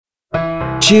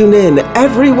tune in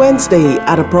every Wednesday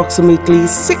at approximately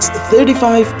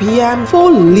 6:35 p.m.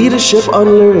 for Leadership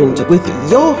Unlearned with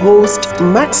your host,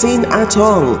 Maxine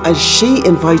Atong, as she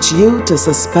invites you to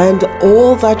suspend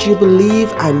all that you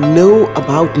believe and know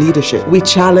about leadership. We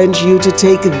challenge you to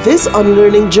take this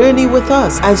unlearning journey with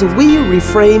us as we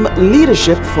reframe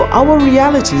leadership for our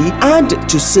reality and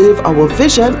to serve our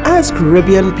vision as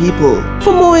Caribbean people.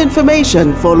 For more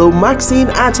information, follow Maxine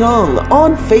Atong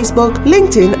on Facebook,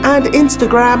 LinkedIn, and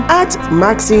Instagram at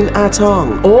Maxine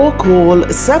Atong or call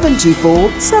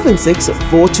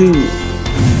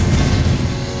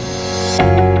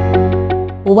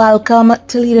 724-7642. Welcome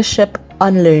to Leadership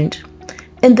Unlearned.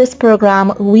 In this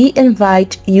program, we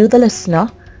invite you, the listener,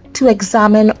 to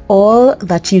examine all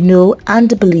that you know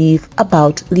and believe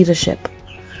about leadership.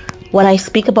 When I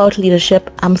speak about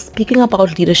leadership, I'm speaking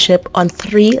about leadership on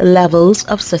 3 levels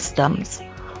of systems.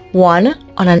 1,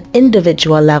 on an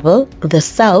individual level, the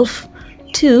self.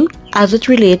 2, as it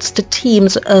relates to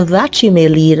teams that you may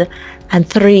lead. And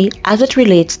 3, as it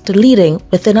relates to leading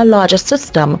within a larger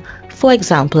system, for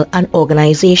example, an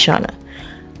organization.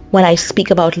 When I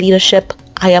speak about leadership,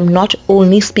 I am not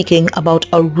only speaking about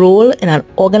a role in an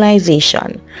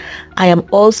organization. I am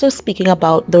also speaking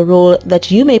about the role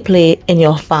that you may play in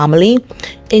your family,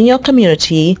 in your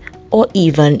community, or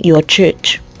even your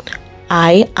church.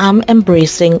 I am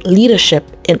embracing leadership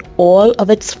in all of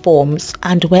its forms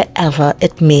and wherever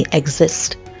it may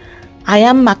exist. I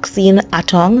am Maxine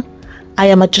Atong. I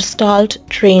am a Gestalt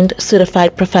trained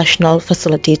certified professional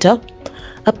facilitator,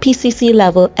 a PCC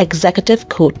level executive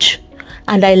coach,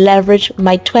 and I leverage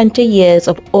my 20 years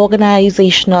of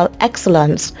organizational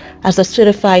excellence as a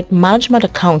certified management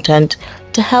accountant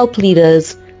to help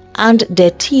leaders and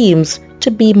their teams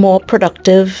to be more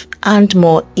productive and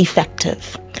more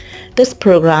effective. This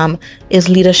program is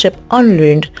Leadership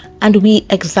Unlearned, and we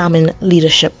examine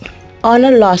leadership. On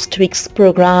last week's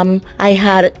program, I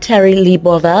had Terry Lee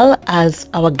Bovell as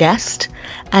our guest,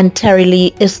 and Terry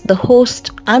Lee is the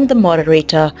host and the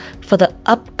moderator for the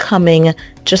upcoming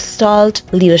Gestalt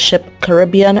Leadership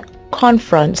Caribbean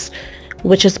Conference,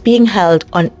 which is being held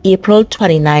on April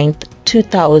 29th,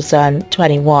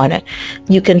 2021.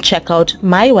 You can check out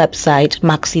my website,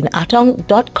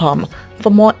 maxineatong.com, for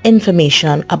more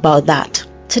information about that.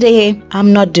 Today,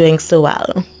 I'm not doing so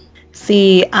well.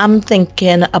 See, I'm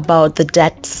thinking about the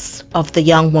deaths of the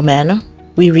young women.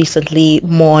 We recently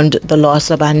mourned the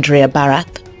loss of Andrea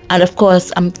Barrett. And of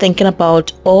course, I'm thinking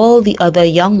about all the other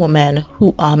young women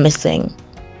who are missing.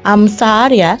 I'm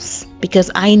sad, yes,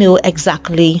 because I know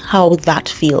exactly how that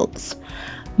feels.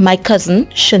 My cousin,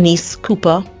 Shanice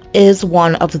Cooper, is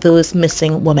one of those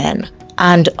missing women.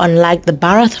 And unlike the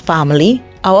Barrett family,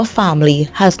 our family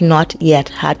has not yet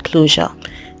had closure.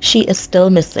 She is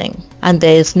still missing, and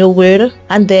there is no word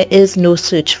and there is no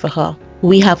search for her.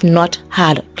 We have not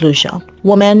had closure.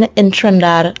 Women in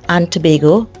Trinidad and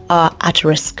Tobago are at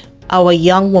risk. Our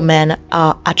young women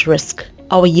are at risk.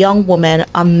 Our young women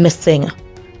are missing.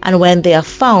 And when they are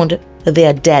found, they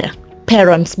are dead.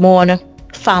 Parents mourn,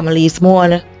 families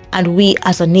mourn, and we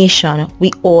as a nation,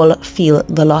 we all feel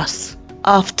the loss.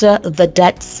 After the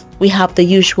deaths, we have the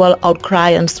usual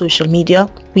outcry on social media.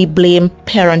 We blame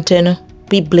parenting.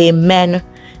 We blame men,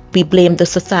 we blame the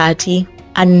society,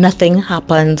 and nothing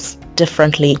happens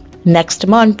differently. Next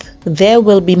month, there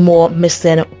will be more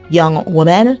missing young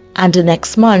women, and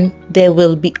next month, there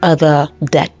will be other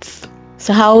deaths.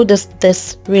 So how does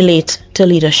this relate to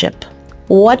leadership?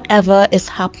 Whatever is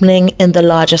happening in the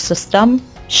larger system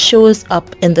shows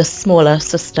up in the smaller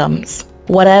systems.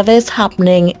 Whatever is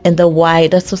happening in the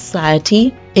wider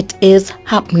society, it is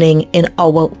happening in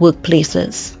our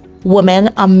workplaces. Women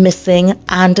are missing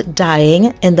and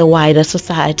dying in the wider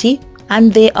society,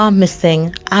 and they are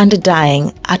missing and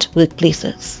dying at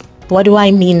workplaces. What do I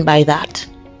mean by that?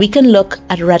 We can look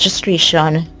at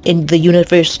registration in the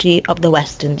University of the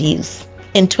West Indies.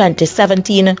 In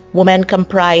 2017, women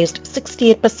comprised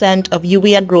 68% of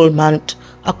UWI enrollment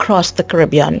across the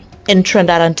Caribbean. In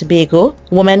Trinidad and Tobago,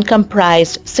 women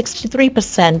comprised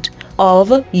 63% of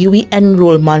UWI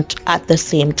enrollment at the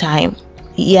same time.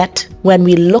 Yet, when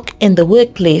we look in the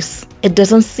workplace, it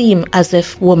doesn't seem as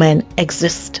if women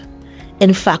exist.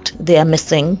 In fact, they are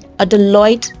missing. A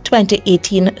Deloitte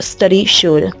 2018 study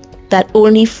showed that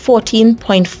only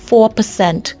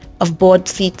 14.4% of board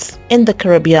seats in the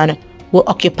Caribbean were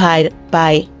occupied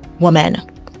by women.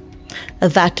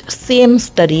 That same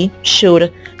study showed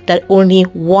that only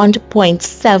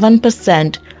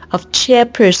 1.7% of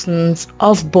chairpersons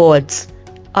of boards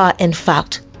are in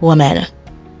fact women.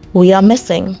 We are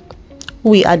missing.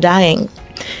 We are dying.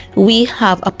 We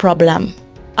have a problem.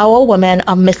 Our women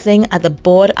are missing at the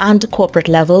board and corporate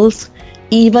levels,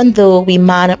 even though we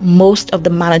man most of the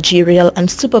managerial and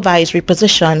supervisory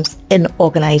positions in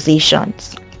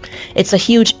organizations. It's a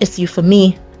huge issue for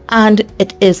me, and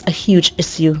it is a huge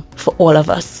issue for all of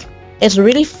us. It's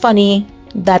really funny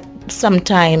that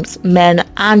sometimes men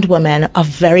and women are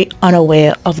very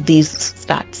unaware of these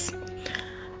stats.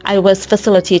 I was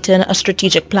facilitating a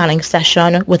strategic planning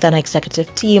session with an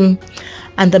executive team,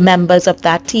 and the members of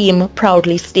that team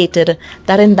proudly stated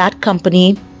that in that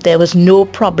company there was no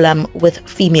problem with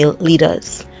female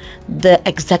leaders. The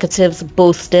executives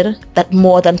boasted that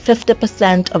more than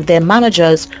 50% of their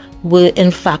managers were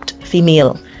in fact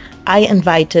female. I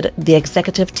invited the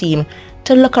executive team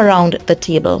to look around the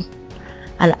table,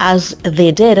 and as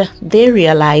they did, they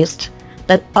realized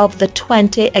that of the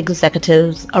 20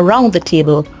 executives around the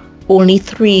table, only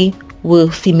 3 were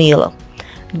female.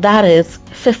 That is,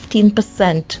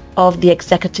 15% of the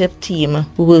executive team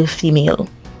were female.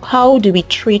 How do we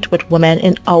treat with women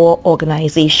in our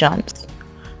organizations?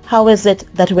 How is it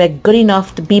that we're good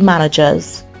enough to be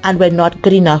managers and we're not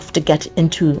good enough to get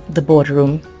into the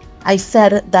boardroom? I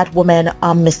said that women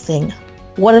are missing.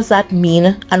 What does that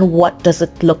mean, and what does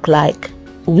it look like?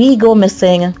 We go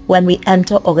missing when we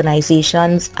enter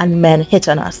organizations and men hit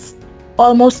on us.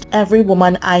 Almost every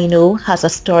woman I know has a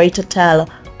story to tell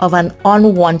of an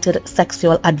unwanted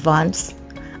sexual advance,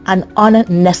 an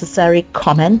unnecessary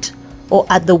comment, or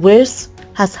at the worst,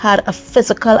 has had a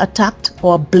physical attack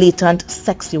or blatant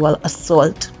sexual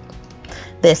assault.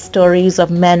 There's stories of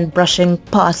men brushing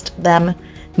past them,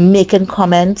 making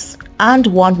comments, and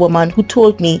one woman who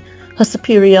told me her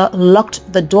superior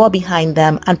locked the door behind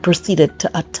them and proceeded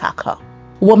to attack her.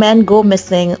 Women go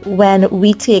missing when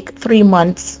we take 3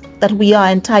 months that we are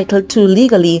entitled to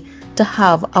legally to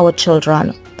have our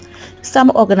children.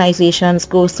 Some organizations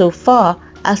go so far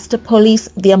as to police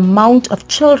the amount of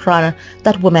children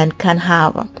that women can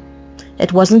have.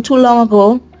 It wasn't too long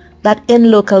ago that in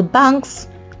local banks,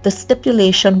 the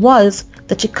stipulation was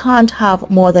that you can't have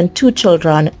more than 2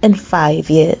 children in 5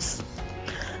 years.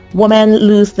 Women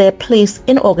lose their place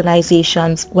in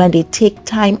organizations when they take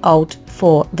time out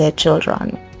for their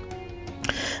children,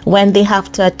 when they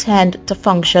have to attend to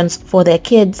functions for their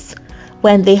kids,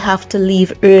 when they have to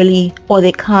leave early or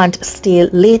they can't stay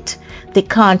late, they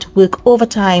can't work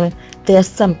overtime, they are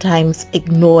sometimes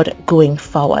ignored going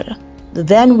forward.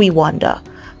 Then we wonder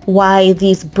why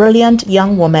these brilliant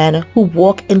young women who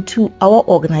walk into our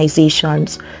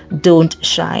organizations don't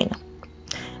shine.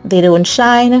 They don't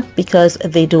shine because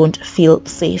they don't feel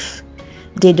safe.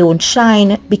 They don't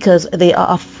shine because they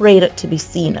are afraid to be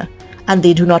seen, and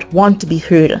they do not want to be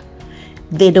heard.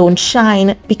 They don't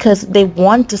shine because they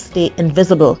want to stay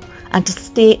invisible and to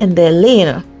stay in their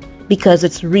lane because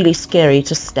it's really scary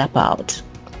to step out.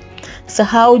 So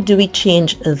how do we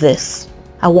change this?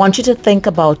 I want you to think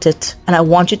about it, and I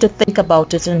want you to think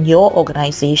about it in your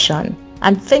organization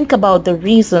and think about the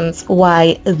reasons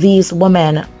why these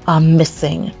women are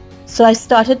missing. So I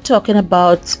started talking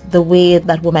about the way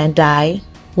that women die.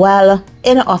 Well,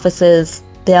 in offices,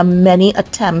 there are many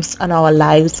attempts on our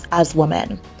lives as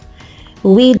women.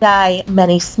 We die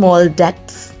many small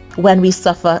deaths when we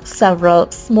suffer several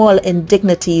small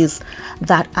indignities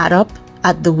that add up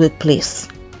at the workplace.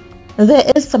 There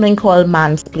is something called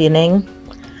mansplaining,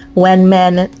 when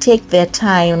men take their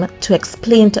time to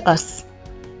explain to us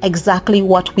exactly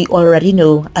what we already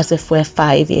know as if we're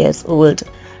 5 years old.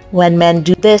 When men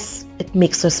do this, it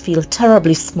makes us feel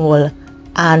terribly small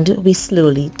and we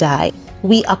slowly die.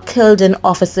 We are killed in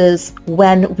offices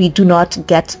when we do not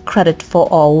get credit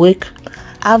for our work.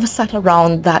 I've sat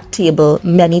around that table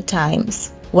many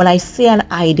times. When I say an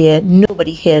idea,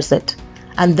 nobody hears it.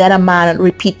 And then a man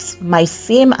repeats my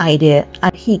same idea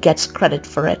and he gets credit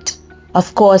for it.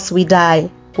 Of course, we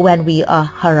die when we are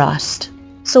harassed.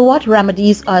 So what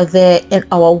remedies are there in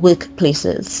our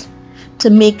workplaces to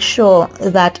make sure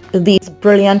that these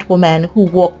brilliant women who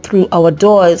walk through our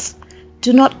doors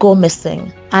do not go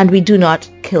missing and we do not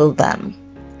kill them?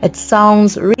 It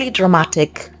sounds really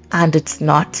dramatic, and it's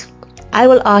not. I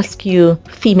will ask you,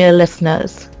 female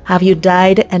listeners, have you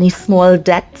died any small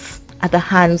deaths at the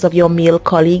hands of your male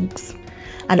colleagues?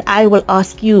 And I will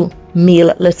ask you,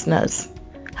 male listeners,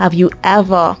 have you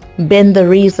ever been the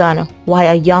reason why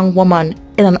a young woman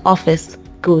in an office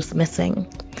goes missing?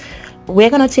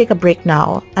 We're going to take a break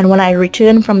now, and when I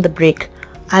return from the break,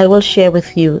 I will share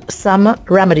with you some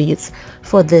remedies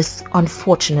for this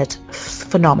unfortunate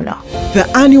phenomena. The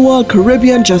annual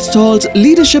Caribbean Gestalt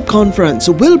Leadership Conference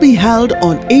will be held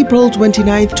on April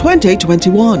 29,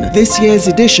 2021. This year's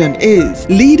edition is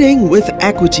Leading with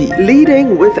Equity.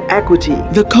 Leading with Equity.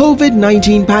 The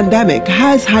COVID-19 pandemic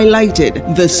has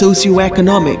highlighted the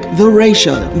socioeconomic, the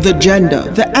racial, the gender,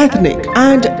 the ethnic,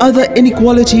 and other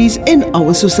inequalities in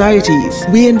our societies.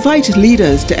 We invite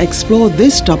leaders to explore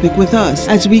this topic with us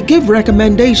as we give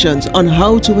recommendations on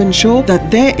how to ensure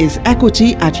that there is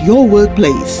equity at your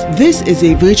workplace. This is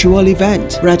a virtual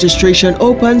event. Registration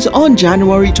opens on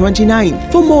January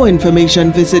 29th. For more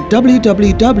information, visit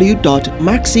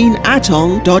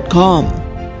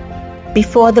www.maxineatong.com.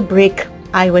 Before the break,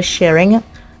 I was sharing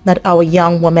that our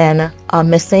young women are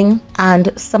missing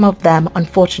and some of them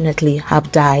unfortunately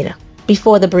have died.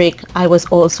 Before the break, I was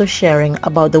also sharing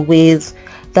about the ways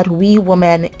that we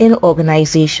women in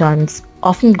organizations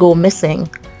often go missing,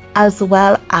 as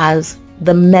well as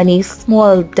the many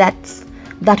small deaths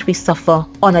that we suffer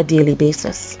on a daily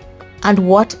basis. And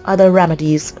what are the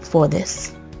remedies for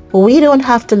this? We don't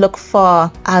have to look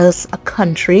far as a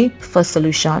country for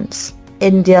solutions.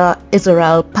 India,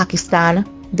 Israel, Pakistan,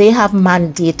 they have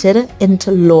mandated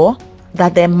into law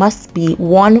that there must be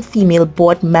one female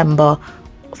board member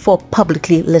for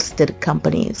publicly listed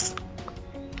companies.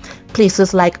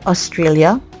 Places like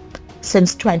Australia,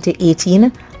 since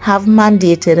 2018, have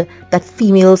mandated that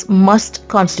females must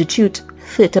constitute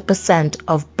 30%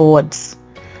 of boards.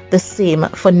 The same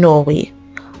for Norway.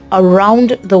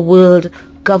 Around the world,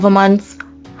 governments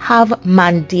have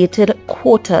mandated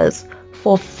quotas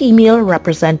for female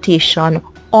representation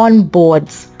on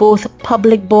boards, both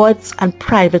public boards and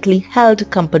privately held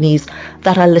companies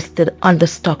that are listed on the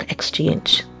stock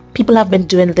exchange. People have been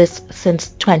doing this since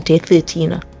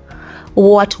 2013.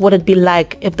 What would it be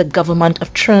like if the government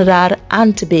of Trinidad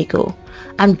and Tobago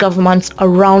and governments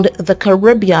around the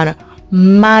Caribbean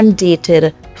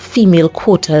mandated female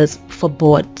quotas for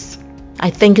boards? I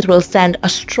think it will send a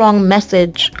strong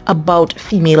message about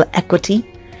female equity.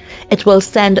 It will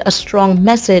send a strong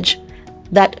message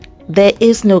that there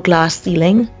is no glass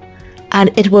ceiling,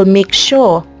 and it will make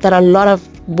sure that a lot of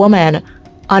women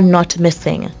are not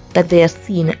missing, that they are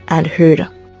seen and heard.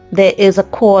 There is a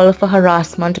call for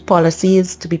harassment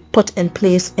policies to be put in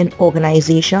place in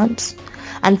organizations,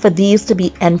 and for these to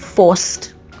be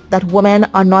enforced, that women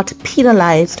are not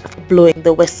penalized for blowing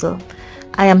the whistle.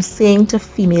 I am saying to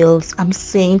females, I'm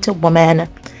saying to women,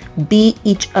 be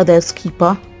each other's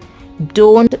keeper.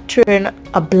 Don't turn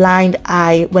a blind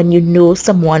eye when you know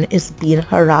someone is being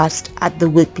harassed at the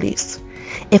workplace.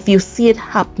 If you see it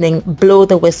happening, blow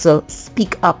the whistle,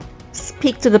 speak up,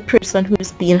 speak to the person who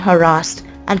is being harassed,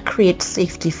 and create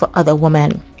safety for other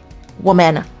women.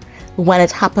 Women, when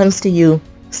it happens to you,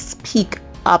 speak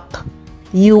up.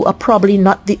 You are probably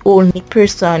not the only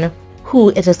person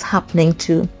who it is happening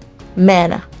to.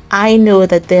 Men, I know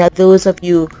that there are those of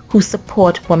you who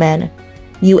support women.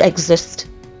 You exist.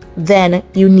 Then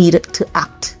you need to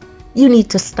act. You need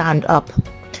to stand up.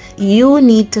 You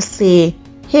need to say,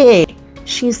 hey,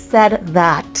 she said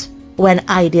that, when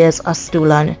ideas are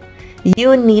stolen.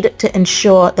 You need to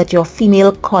ensure that your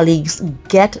female colleagues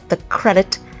get the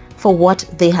credit for what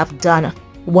they have done.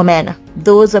 Women,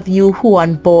 those of you who are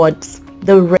on boards,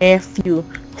 the rare few,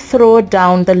 throw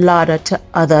down the ladder to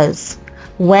others.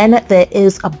 When there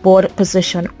is a board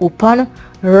position open,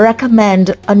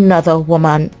 recommend another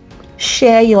woman.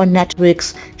 Share your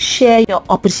networks, share your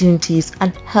opportunities,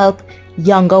 and help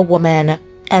younger women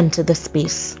enter the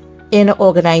space. In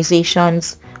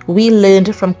organizations, we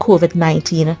learned from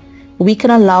COVID-19. We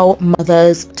can allow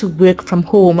mothers to work from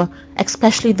home,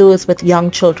 especially those with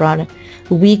young children.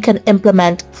 We can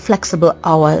implement flexible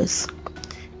hours.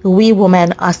 We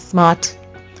women are smart.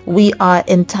 We are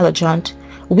intelligent.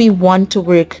 We want to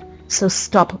work, so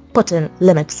stop putting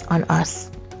limits on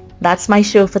us. That's my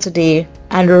show for today,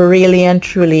 and really and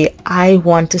truly, I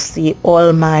want to see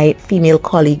all my female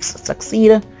colleagues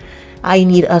succeed. I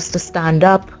need us to stand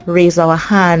up, raise our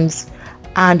hands,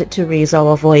 and to raise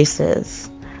our voices.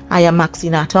 I am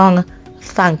Maxine Atong.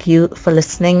 Thank you for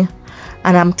listening,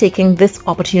 and I'm taking this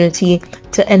opportunity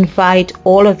to invite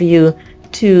all of you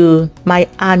to my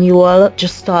annual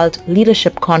Gestalt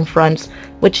Leadership Conference,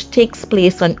 which takes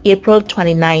place on April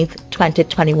 29th,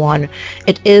 2021.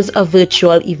 It is a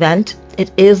virtual event.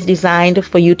 It is designed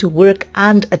for you to work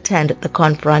and attend the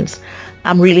conference.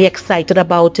 I'm really excited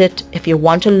about it. If you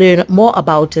want to learn more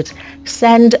about it,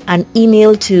 send an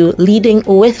email to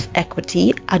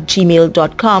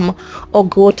leadingwithequity@gmail.com or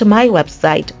go to my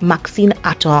website,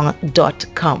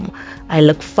 maxineatong.com. I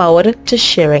look forward to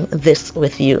sharing this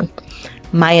with you.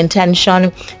 My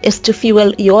intention is to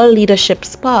fuel your leadership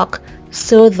spark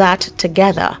so that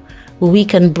together we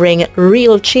can bring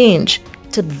real change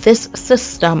to this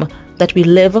system that we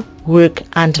live, work,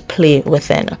 and play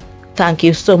within. Thank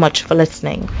you so much for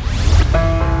listening.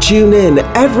 Tune in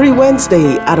every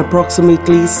Wednesday at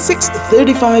approximately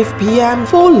 6:35 p.m.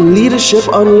 for Leadership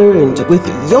Unlearned with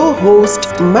your host,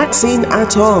 Maxine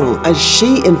Atong, as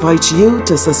she invites you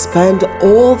to suspend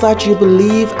all that you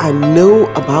believe and know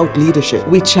about leadership.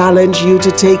 We challenge you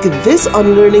to take this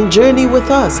unlearning journey with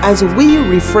us as we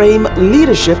reframe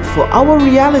leadership for our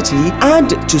reality and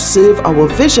to serve our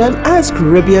vision as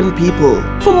Caribbean people.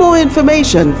 For more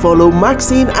information, follow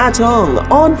Maxine Atong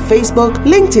on Facebook,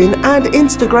 LinkedIn, and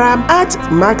Instagram at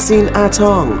Maxine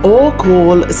Atong or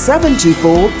call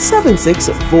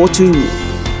 724-7642.